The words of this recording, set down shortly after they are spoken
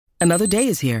Another day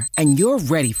is here, and you're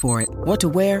ready for it. What to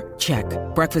wear? Check.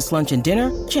 Breakfast, lunch, and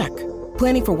dinner? Check.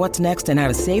 Planning for what's next and how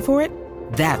to save for it?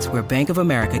 That's where Bank of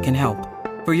America can help.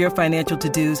 For your financial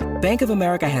to-dos, Bank of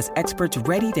America has experts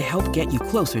ready to help get you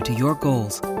closer to your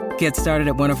goals. Get started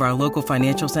at one of our local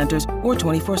financial centers or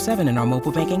 24/7 in our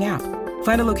mobile banking app.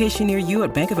 Find a location near you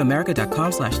at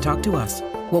bankofamerica.com/talktous.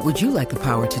 What would you like the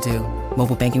power to do?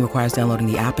 Mobile banking requires downloading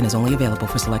the app and is only available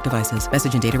for select devices.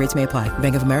 Message and data rates may apply.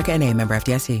 Bank of America N.A., member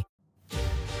FDIC.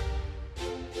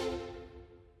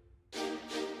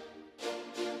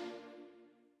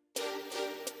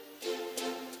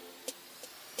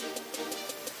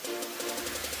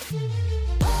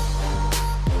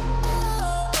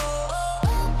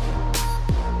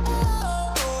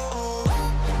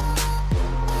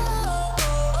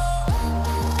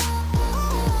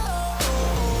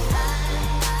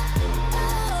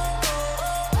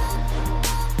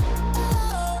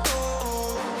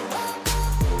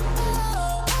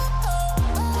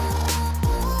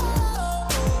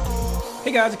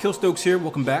 Hey guys, Akil Stokes here.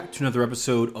 Welcome back to another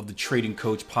episode of the Trading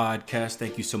Coach Podcast.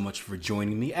 Thank you so much for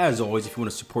joining me. As always, if you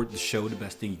want to support the show, the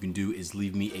best thing you can do is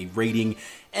leave me a rating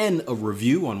and a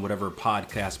review on whatever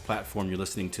podcast platform you're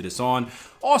listening to this on.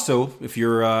 Also, if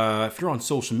you're on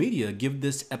social media, give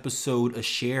this episode a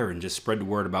share and just spread the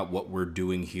word about what we're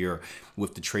doing here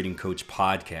with the Trading Coach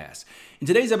Podcast. In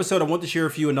today's episode, I want to share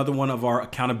with you another one of our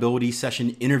accountability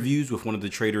session interviews with one of the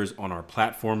traders on our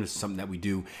platform. This is something that we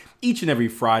do each and every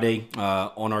Friday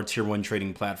on our Tier 1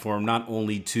 trading platform, not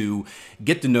only to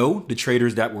get to know the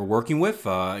traders that we're working with,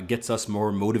 it gets us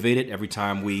more motivated every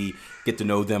time we get to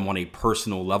know them on a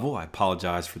personal level. I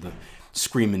apologize for the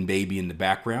screaming baby in the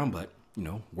background, but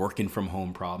working from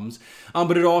home problems.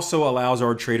 But it also allows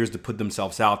our traders to put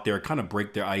themselves out there, kind of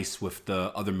break their ice with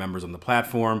the other members on the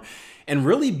platform, and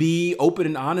really be open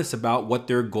and honest about what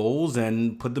their goals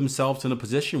and put themselves in a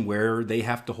position where they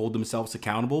have to hold themselves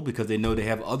accountable because they know they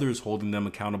have others holding them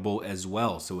accountable as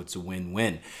well. So it's a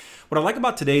win-win. What I like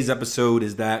about today's episode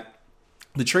is that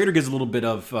the trader gives a little bit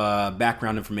of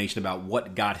background information about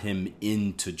what got him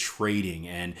into trading,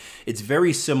 and it's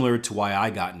very similar to why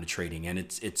I got into trading. And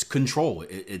it's control.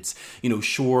 It's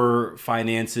sure,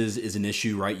 finances is an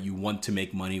issue, right? You want to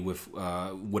make money with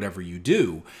whatever you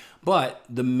do, but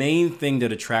the main thing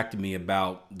that attracted me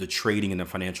about the trading and the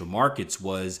financial markets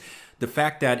was the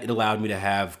fact that it allowed me to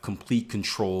have complete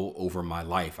control over my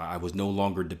life. I was no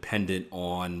longer dependent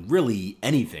on really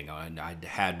anything. I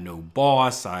had no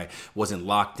boss. I wasn't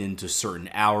locked into certain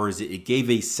hours. It gave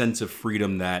a sense of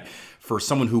freedom that for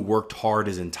someone who worked hard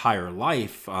his entire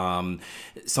life,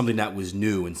 something that was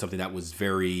new and something that was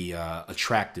very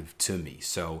attractive to me.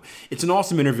 So it's an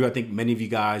awesome interview. I think many of you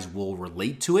guys will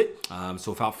relate to it.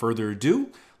 So without further ado,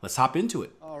 let's hop into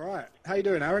it. All right. How you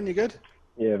doing, Aaron? You good?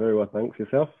 Yeah, very well, thanks.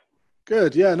 Yourself?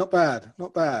 Good. Yeah, not bad.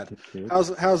 Not bad. Good.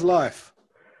 How's life?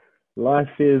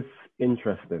 Life is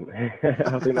interesting.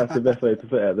 I think that's the best way to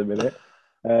put it at the minute.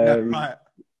 Right.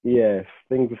 Yeah,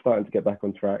 things are starting to get back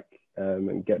on track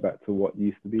and get back to what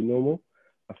used to be normal.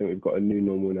 I think we've got a new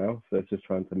normal now, so it's just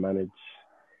trying to manage,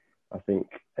 I think,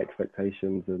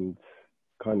 expectations and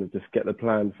kind of just get the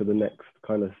plan for the next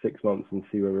kind of 6 months and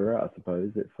see where we're at, I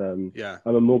suppose. It's I'm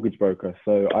a mortgage broker,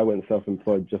 so I went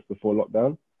self-employed just before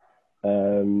lockdown.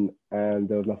 And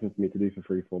there was nothing for me to do for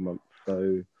 3-4 months.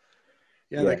 So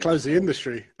they closed the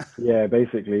industry. Yeah,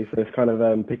 basically. So it's kind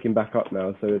of picking back up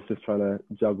now. So it's just trying to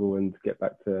juggle and get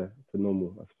back to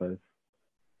normal, I suppose.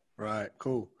 Right,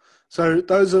 cool. So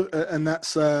those are, and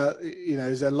that's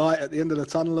is there light at the end of the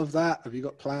tunnel of that? Have you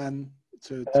got a plan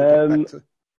to get back to?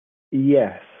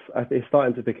 Yes, it's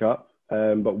starting to pick up.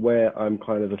 But where I'm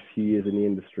kind of a few years in the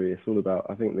industry, it's all about,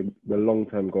 I think the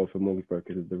long-term goal for mortgage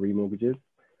brokers is the remortgages.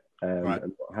 Right.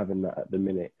 And not having that at the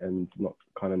minute and not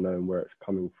kind of knowing where it's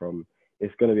coming from.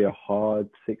 It's going to be a hard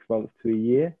 6 months to a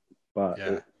year, but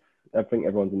I think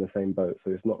everyone's in the same boat.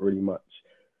 So it's not really much.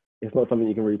 It's not something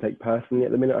you can really take personally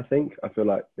at the minute, I think. I feel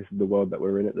like this is the world that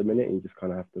we're in at the minute, and you just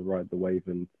kind of have to ride the wave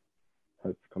and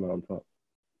hope to come out on top.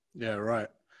 Yeah, right.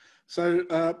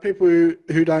 So people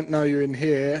who don't know you in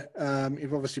here,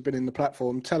 you've obviously been in the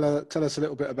platform. Tell us a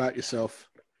little bit about yourself.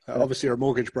 Obviously, you're a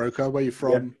mortgage broker. Where are you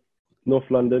from? Yeah.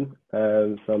 North London,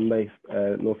 so I'm based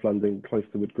North London, close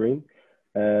to Wood Green.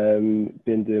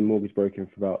 Been doing mortgage broking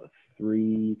for about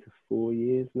 3 to 4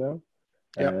 years now.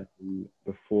 Yep.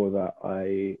 Before that,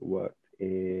 I worked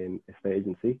in estate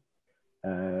agency.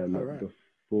 Right.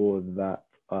 Before that,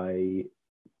 I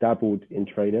dabbled in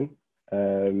trading.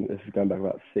 This is going back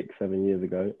about 6-7 years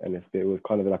ago, and it was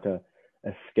kind of like a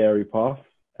scary path.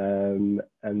 And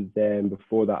then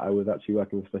before that, I was actually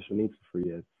working with special needs for 3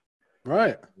 years.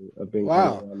 Right. I've been kind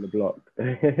of Wow. around the block.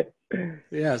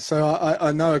 Yeah, so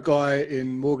I know a guy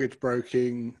in mortgage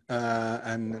broking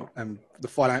and the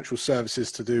financial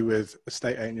services to do with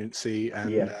estate agency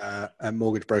Yeah. and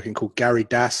mortgage broking called Gary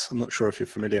Das. I'm not sure if you're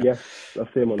familiar, Yes, I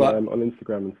see him but on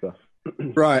Instagram and stuff.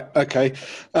 right, okay,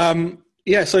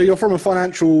 yeah. So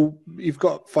you've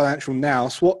got financial now.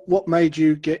 So what made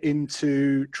you get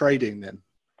into trading then?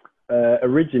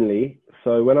 Originally,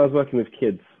 so when I was working with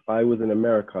kids, I was in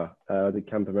America. I did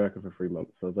Camp America for 3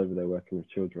 months. So I was over there working with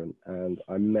children, and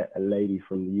I met a lady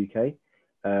from the UK.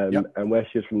 Yep. And where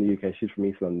she was from the UK, she's from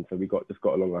East London, so we just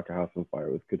got along like a house on fire.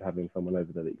 It was good having someone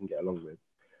over there that you can get along with.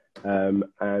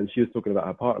 And she was talking about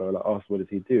her partner, and I asked, "What does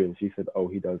he do?" And she said, "Oh,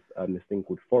 he does this thing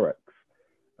called Forex."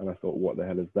 And I thought, "What the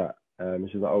hell is that?" And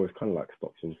she's like, "Oh, it's kind of like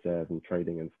stocks and shares and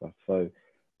trading and stuff." So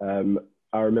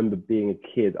I remember being a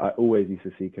kid, I always used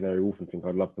to see Canary Wharf and think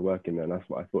I'd love to work in there, and that's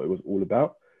what I thought it was all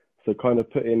about. So kind of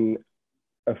putting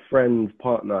a friend's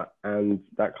partner and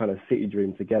that kind of city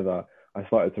dream together, I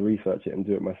started to research it and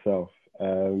do it myself.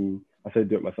 I said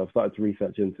do it myself, started to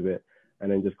research into it,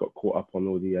 and then just got caught up on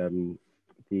all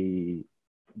the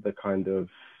kind of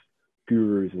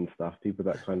gurus and stuff, people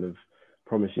that kind of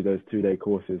promise you those 2-day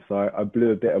courses. So I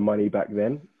blew a bit of money back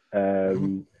then,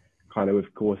 kind of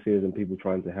with courses and people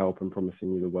trying to help and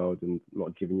promising you the world and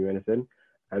not giving you anything.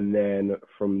 And then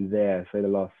from there, say the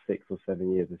last 6 or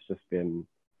 7 years, it's just been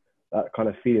that kind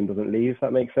of feeling doesn't leave, if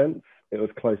that makes sense. It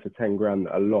was close to 10 grand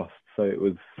that I lost. So it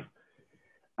was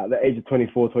at the age of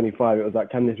 24, 25, it was like,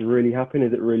 can this really happen?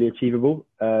 Is it really achievable?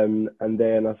 And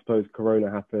then I suppose Corona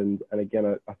happened. And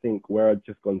again, I think where I'd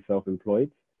just gone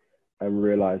self-employed and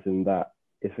realizing that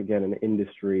it's again an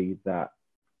industry that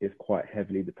is quite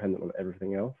heavily dependent on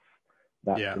everything else.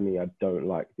 That Yeah. to me, I don't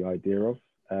like the idea of.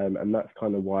 And that's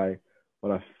kind of why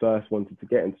when I first wanted to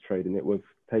get into trading, it was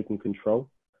taking control.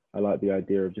 I like the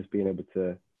idea of just being able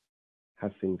to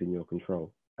have things in your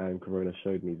control. And Corona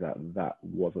showed me that that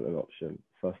wasn't an option.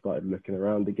 So I started looking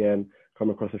around again, come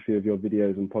across a few of your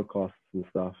videos and podcasts and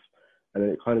stuff. And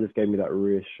then it kind of just gave me that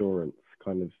reassurance,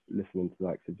 kind of listening to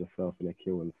like to yourself and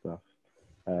Akil and stuff.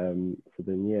 So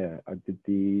then, yeah, I did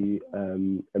the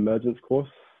emergence course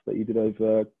that you did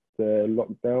over the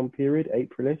lockdown period,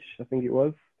 April-ish, I think it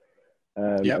was.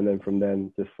 Yep. And then from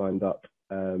then just signed up.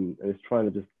 And it's trying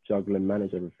to just juggle and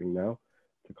manage everything now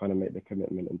to kind of make the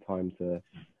commitment and time to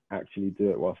actually do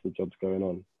it whilst the job's going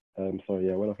on. Sorry,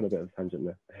 yeah, I went off on a bit of a tangent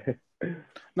there.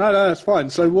 No, that's fine.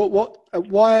 So what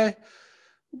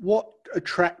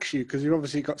attracts you? Because you've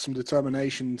obviously got some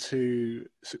determination to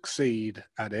succeed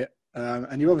at it.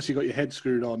 And you've obviously got your head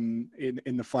screwed on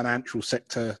in the financial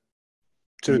sector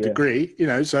to a degree, you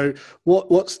know, so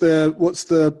what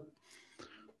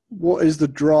is the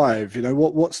drive, you know,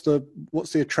 what's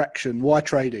the attraction? Why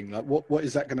trading? Like what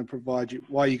is that going to provide you?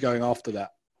 Why are you going after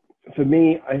that? For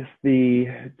me, it's the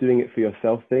doing it for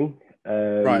yourself thing.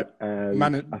 Right.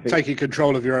 And taking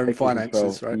control of your own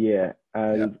finances, right? Yeah.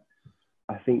 And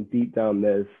I think deep down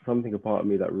there's something a part of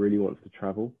me that really wants to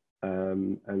travel.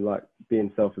 And like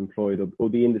being self-employed or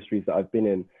the industries that I've been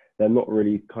in, they're not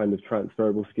really kind of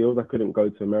transferable skills. I couldn't go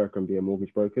to America and be a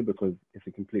mortgage broker because it's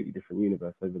a completely different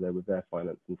universe over there with their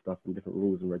finance and stuff and different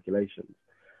rules and regulations.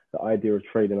 The idea of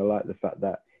trading, I like the fact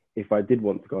that if I did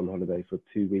want to go on holiday for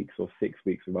 2 weeks or 6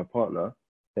 weeks with my partner,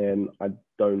 then I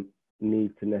don't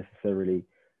need to necessarily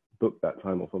book that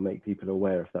time off or make people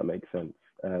aware, if that makes sense.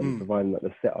 Providing that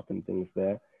the setup and things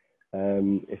there.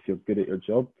 If you're good at your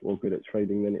job or good at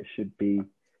trading, then it should be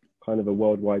kind of a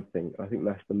worldwide thing. I think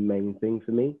that's the main thing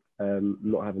for me,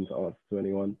 not having to answer to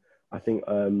anyone. I think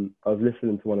I was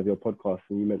listening to one of your podcasts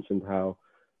and you mentioned how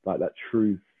like that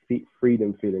true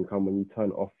freedom feeling come when you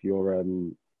turn off your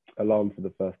alarm for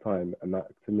the first time. And that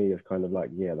to me is kind of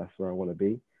like, yeah, that's where I want to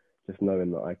be. Just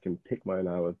knowing that I can pick my own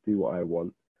hours, do what I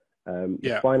want.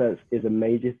 Finance is a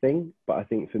major thing, but I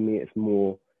think for me, it's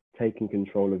more taking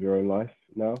control of your own life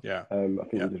now. I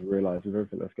think you just realize with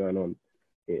everything that's going on,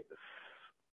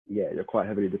 you're quite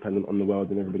heavily dependent on the world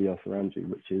and everybody else around you,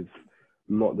 which is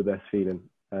not the best feeling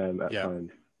at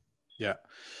times. Yeah.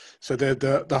 So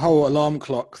the whole alarm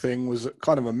clock thing was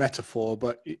kind of a metaphor,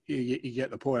 but you get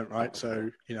the point, right? So,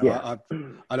 you know,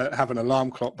 I don't have an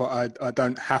alarm clock, but I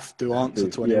don't have to answer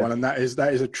to anyone. And that is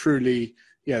a truly,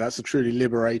 that's a truly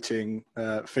liberating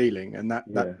feeling. And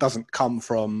that doesn't come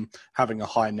from having a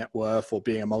high net worth or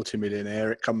being a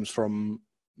multimillionaire. It comes from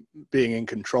being in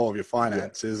control of your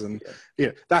finances and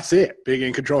that's it, being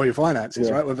in control of your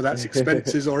finances, right? Whether that's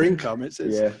expenses or income,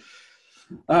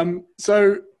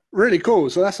 so really cool.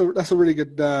 So that's a really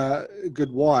good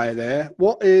why there.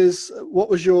 What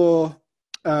was your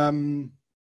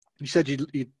you said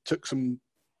you took some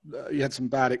you had some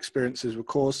bad experiences with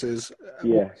courses.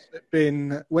 Yeah. What's it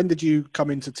been? When did you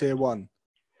come into tier one?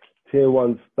 Tier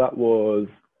one, that was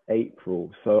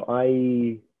April. So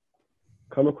I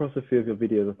come across a few of your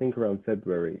videos, I think around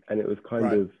February, and it was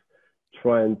kind of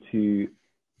trying to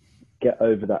get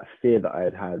over that fear that I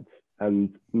had,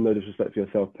 and no disrespect for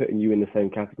yourself, putting you in the same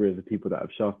category as the people that have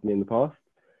shafted me in the past.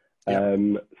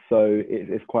 So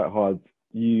it's quite hard.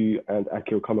 You and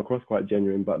Akil come across quite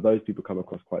genuine, but those people come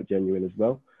across quite genuine as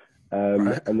well.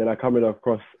 And then I come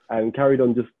across and carried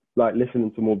on just like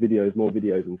listening to more videos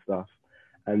and stuff.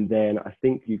 And then I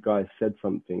think you guys said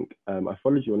something. I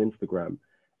followed you on Instagram,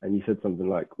 and you said something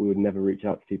like, we would never reach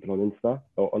out to people on Insta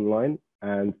or online.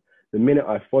 And the minute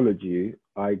I followed you,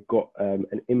 I got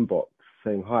an inbox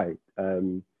saying, hi,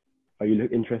 are you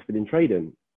interested in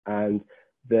trading? And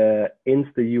the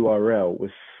Insta URL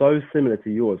was so similar to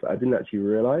yours, I didn't actually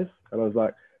realize. And I was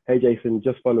like, hey, Jason,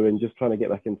 just following, just trying to get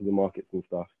back into the markets and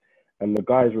stuff. And the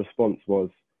guy's response was,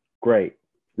 great,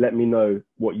 let me know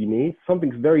what you need.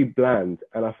 Something's very bland.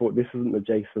 And I thought, this isn't the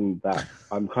Jason that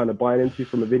I'm kind of buying into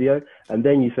from a video. And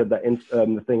then you said that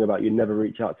the thing about you never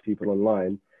reach out to people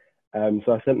online.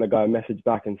 So I sent the guy a message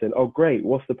back and said, oh, great,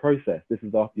 what's the process? This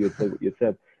is after you had said what you had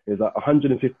said. It was like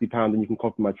 £150 and you can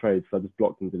copy my trades. So I just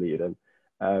blocked and deleted them.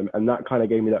 And that kind of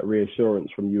gave me that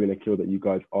reassurance from you and Akil that you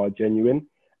guys are genuine.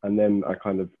 And then I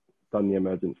kind of done the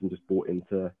emergence and just bought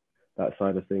into that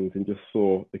side of things and just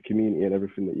saw the community and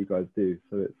everything that you guys do.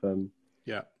 So it's,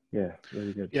 yeah,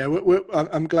 really good. Yeah,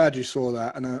 I'm glad you saw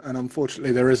that. And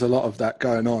unfortunately, there is a lot of that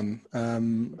going on.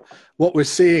 What we're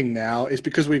seeing now is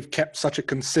because we've kept such a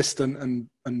consistent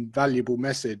and valuable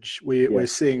message, we're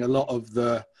seeing a lot of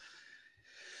the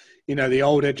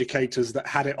old educators that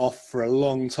had it off for a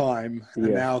long time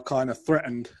and now kind of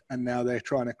threatened, and now they're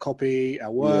trying to copy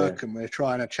our work and they're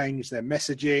trying to change their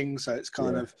messaging. So it's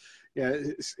kind of,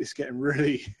 it's getting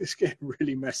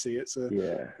really messy. It's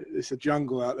a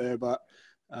jungle out there, but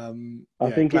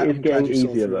I think it is getting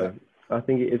easier though. I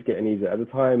think it is getting easier. At the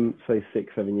time, say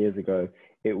 6-7 years ago,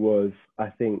 it was, I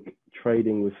think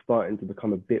trading was starting to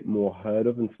become a bit more heard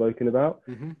of and spoken about.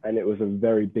 And it was a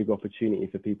very big opportunity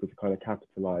for people to kind of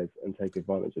capitalize and take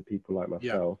advantage of people like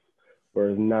myself.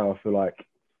 Whereas now I feel like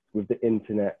with the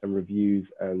internet and reviews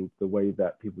and the way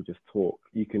that people just talk,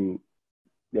 you can,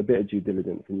 a bit of due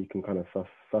diligence and you can kind of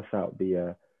suss out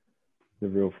the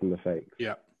real from the fake.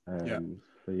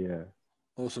 So yeah.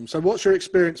 Awesome. So what's your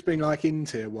experience been like in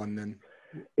tier one then?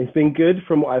 It's been good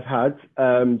from what I've had.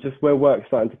 Just where work's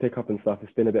starting to pick up and stuff,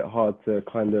 it's been a bit hard to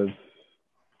kind of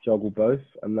juggle both.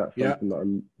 And that's something that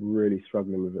I'm really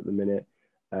struggling with at the minute.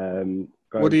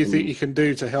 What do you think you can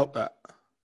do to help that?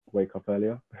 Wake up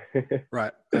earlier.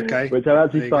 Right. Okay. Which I've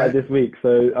actually started this week.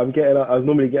 So I was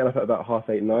normally getting up at about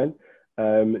 8:30, 9.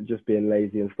 Just being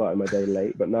lazy and starting my day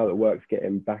late. But now that work's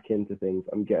getting back into things,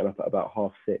 I'm getting up at about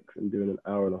 6:30 and doing an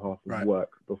hour and a half of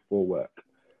work before work.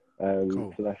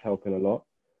 Cool. So that's helping a lot.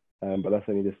 But that's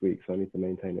only this week, so I need to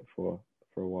maintain it for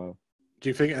a while. Do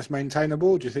you think that's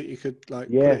maintainable? Do you think you could put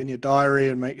it in your diary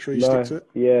and make sure you stick to it?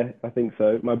 Yeah, I think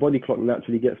so. My body clock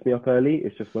naturally gets me up early.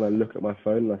 It's just when I look at my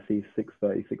phone and I see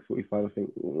 6:30, 6:45, I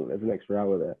think there's an extra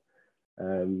hour there.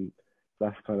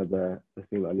 That's kind of the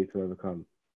thing that I need to overcome.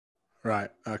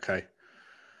 Right. Okay.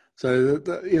 So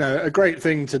a great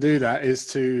thing to do that is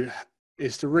to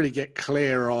really get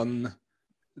clear on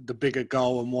the bigger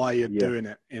goal and why you're doing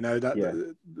it.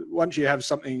 Once you have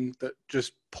something that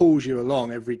just pulls you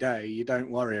along every day, you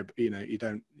don't worry.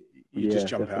 You just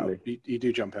jump out. You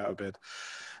do jump out of bed.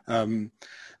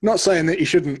 Not saying that you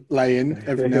shouldn't lay in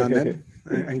every now and then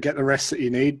and get the rest that you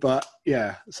need, but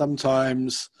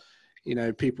sometimes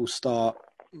people start.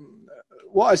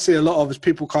 What I see a lot of is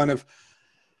people kind of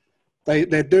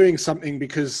they're doing something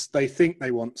because they think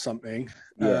they want something,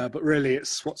 but really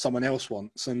it's what someone else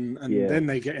wants, and then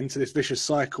they get into this vicious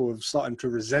cycle of starting to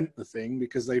resent the thing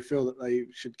because they feel that they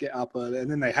should get up early,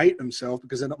 and then they hate themselves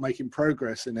because they're not making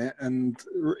progress in it, and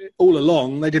all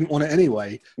along they didn't want it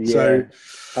anyway. So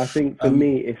I think for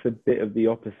me it's a bit of the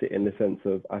opposite in the sense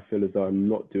of I feel as though I'm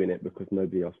not doing it because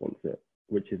nobody else wants it,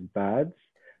 which is bad.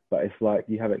 But it's like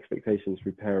you have expectations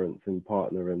through parents and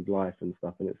partner and life and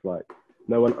stuff. And it's like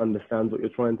no one understands what you're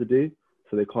trying to do.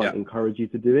 So they can't encourage you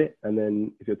to do it. And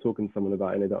then if you're talking to someone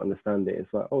about it and they don't understand it,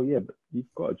 it's like, oh, yeah, but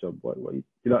you've got a job. What you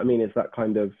know what I mean? It's that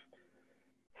kind of,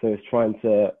 so it's trying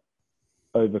to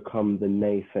overcome the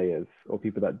naysayers or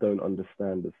people that don't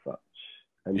understand as such.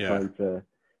 And trying to,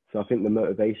 so I think the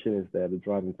motivation is there, the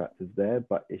driving factor is there,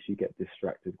 but it's you get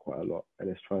distracted quite a lot. And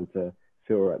it's trying to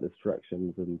filter out the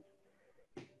distractions and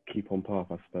keep on path,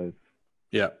 I suppose.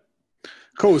 Yeah.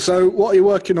 Cool. So what are you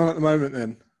working on at the moment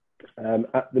then?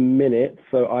 At the minute,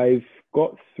 so I've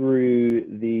got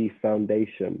through the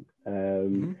foundation,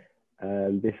 and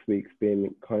this week's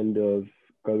been kind of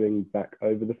going back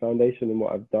over the foundation and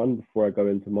what I've done before I go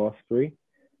into mastery.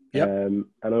 Yep. And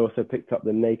I also picked up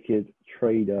the Naked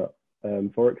Trader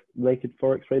Naked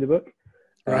Forex Trader book.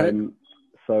 Right.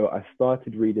 So I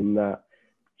started reading that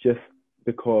just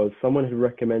because someone had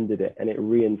recommended it, and it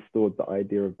reinstalled the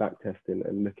idea of backtesting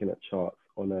and looking at charts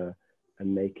on a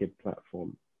naked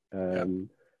platform.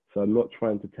 So I'm not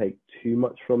trying to take too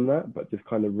much from that, but just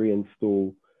kind of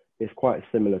reinstall. It's quite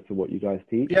similar to what you guys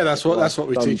teach. Yeah, that's what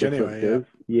we teach anyway.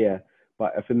 Yeah.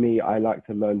 But for me, I like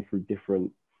to learn through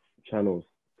different channels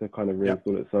to kind of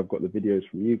reinstall it. So I've got the videos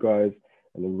from you guys,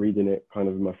 and then reading it kind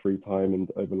of in my free time, and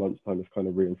over lunchtime is kind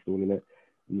of reinstalling it.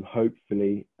 And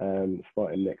hopefully,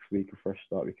 starting next week, a fresh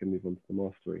start, we can move on to the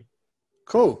mastery.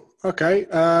 Cool. Okay.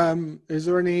 Is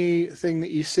there anything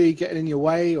that you see getting in your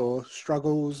way, or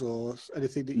struggles, or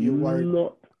anything that you're worried?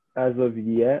 Not as of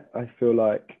yet. I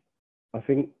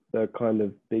think the kind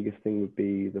of biggest thing would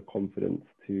be the confidence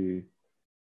to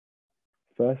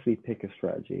firstly pick a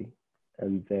strategy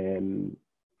and then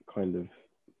kind of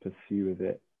pursue with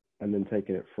it, and then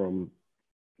taking it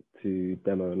to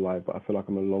demo and live. But I feel like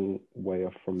I'm a long way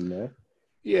off from there.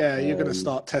 Yeah, you're going to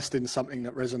start testing something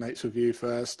that resonates with you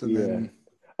first, and then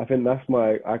I think that's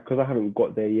because I haven't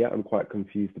got there yet. I'm quite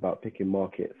confused about picking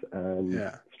markets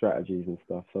and strategies and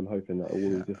stuff. So I'm hoping that it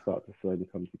will just start to slowly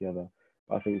come together.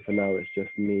 But I think for now it's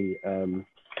just me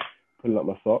pulling up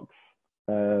my socks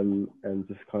and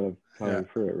just kind of plowing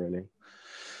through it, really.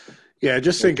 Yeah,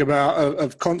 just think about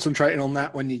of concentrating on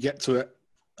that when you get to it.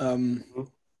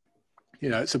 You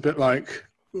know, it's a bit like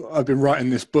I've been writing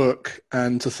this book,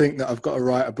 and to think that I've got to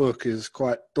write a book is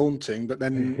quite daunting. But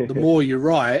then the more you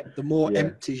write, the more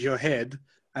empties your head,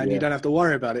 and you don't have to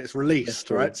worry about it. It's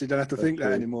released, right? So you don't have to think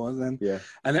that anymore. And then,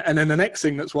 and then the next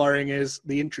thing that's worrying is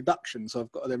the introduction. So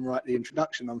I've got to then write the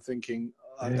introduction. I'm thinking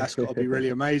that's got to be really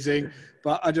amazing.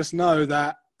 But I just know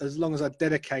that as long as I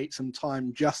dedicate some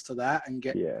time just to that and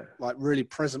get like really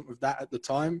present with that at the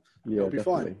time, it'll be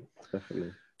fine.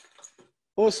 Definitely.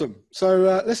 Awesome.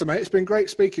 So listen, mate, it's been great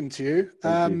speaking to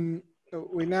you.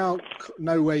 We now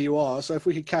know where you are, so if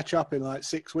we could catch up in like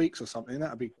 6 weeks or something,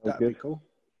 that'd be cool.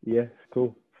 Yeah,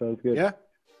 cool. Sounds good. Yeah.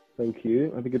 Thank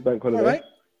you. Have a good bank holiday. All right.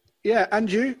 Yeah,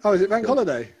 and you. Oh, is it bank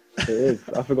holiday? It is.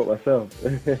 I forgot myself.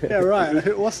 Yeah,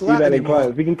 right. What's that anymore?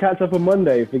 We can catch up on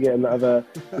Monday if we get another.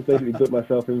 Just basically book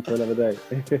myself in for another day.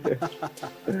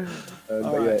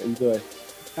 But yeah, enjoy.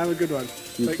 Have a good one.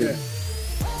 Take care.